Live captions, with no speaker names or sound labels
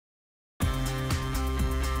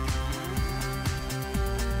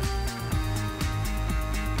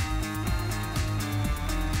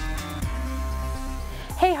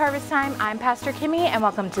Harvest Time, I'm Pastor Kimmy, and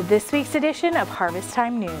welcome to this week's edition of Harvest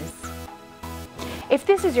Time News. If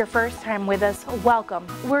this is your first time with us, welcome.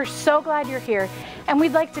 We're so glad you're here, and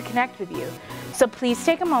we'd like to connect with you. So please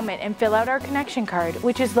take a moment and fill out our connection card,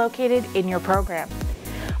 which is located in your program.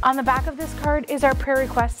 On the back of this card is our prayer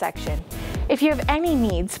request section. If you have any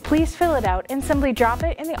needs, please fill it out and simply drop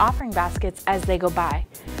it in the offering baskets as they go by.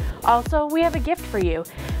 Also, we have a gift for you,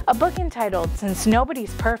 a book entitled Since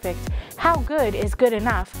Nobody's Perfect, How Good is Good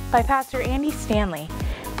Enough by Pastor Andy Stanley.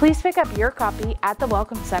 Please pick up your copy at the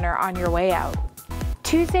Welcome Center on your way out.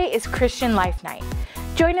 Tuesday is Christian Life Night.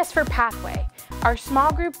 Join us for Pathway, our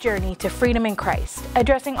small group journey to freedom in Christ,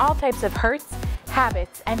 addressing all types of hurts,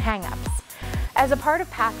 habits, and hang-ups. As a part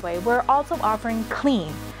of Pathway, we're also offering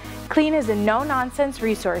Clean. Clean is a no-nonsense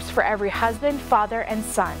resource for every husband, father, and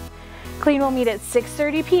son. Clean will meet at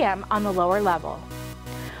 6:30 p.m. on the lower level.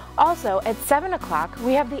 Also, at 7 o'clock,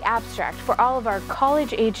 we have the abstract for all of our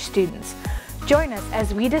college-age students. Join us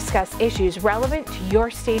as we discuss issues relevant to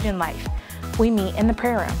your stage in life. We meet in the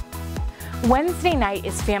prayer room. Wednesday night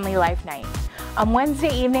is Family Life Night. On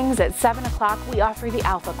Wednesday evenings at 7 o'clock, we offer the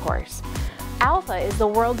Alpha course. Alpha is the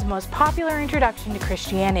world's most popular introduction to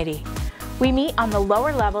Christianity. We meet on the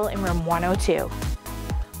lower level in room 102.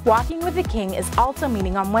 Walking with the King is also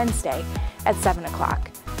meeting on Wednesday at 7 o'clock.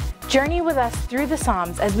 Journey with us through the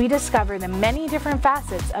Psalms as we discover the many different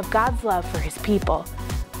facets of God's love for His people.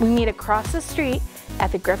 We meet across the street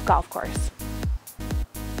at the Griff Golf Course.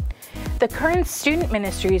 The current student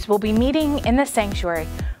ministries will be meeting in the sanctuary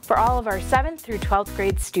for all of our 7th through 12th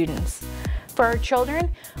grade students. For our children,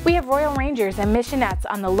 we have Royal Rangers and Missionettes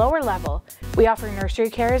on the lower level. We offer nursery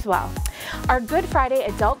care as well. Our Good Friday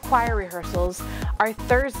adult choir rehearsals are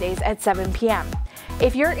Thursdays at 7 p.m.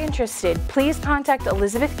 If you're interested, please contact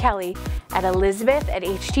Elizabeth Kelly at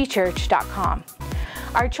elizabeth@htchurch.com.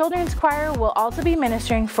 Our children's choir will also be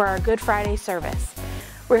ministering for our Good Friday service.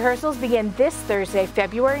 Rehearsals begin this Thursday,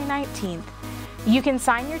 February 19th. You can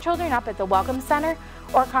sign your children up at the Welcome Center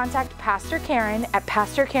or contact Pastor Karen at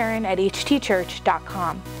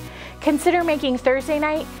pastorkaren@htchurch.com. Consider making Thursday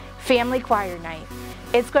night Family Choir Night.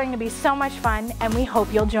 It's going to be so much fun, and we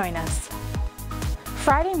hope you'll join us.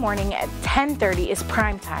 Friday morning at 10:30 is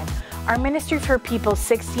Prime Time, our ministry for people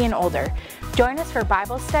 60 and older. Join us for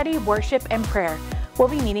Bible study, worship, and prayer. We'll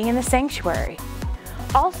be meeting in the sanctuary.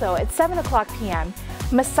 Also, at 7 o'clock p.m.,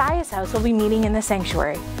 Messiah's House will be meeting in the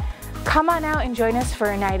sanctuary. Come on out and join us for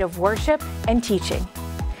a night of worship and teaching.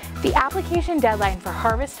 The application deadline for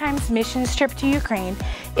Harvest Time's missions trip to Ukraine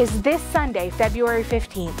is this Sunday, February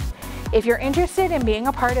 15th. If you're interested in being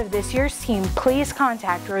a part of this year's team, please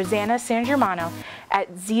contact Rosanna San Germano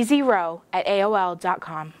at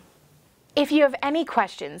zzro@aol.com. If you have any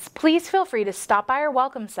questions, please feel free to stop by our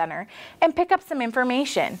Welcome Center and pick up some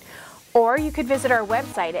information. Or you could visit our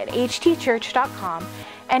website at htchurch.com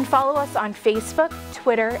and follow us on Facebook,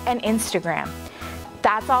 Twitter, and Instagram.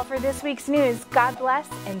 That's all for this week's news. God bless,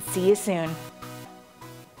 and see you soon.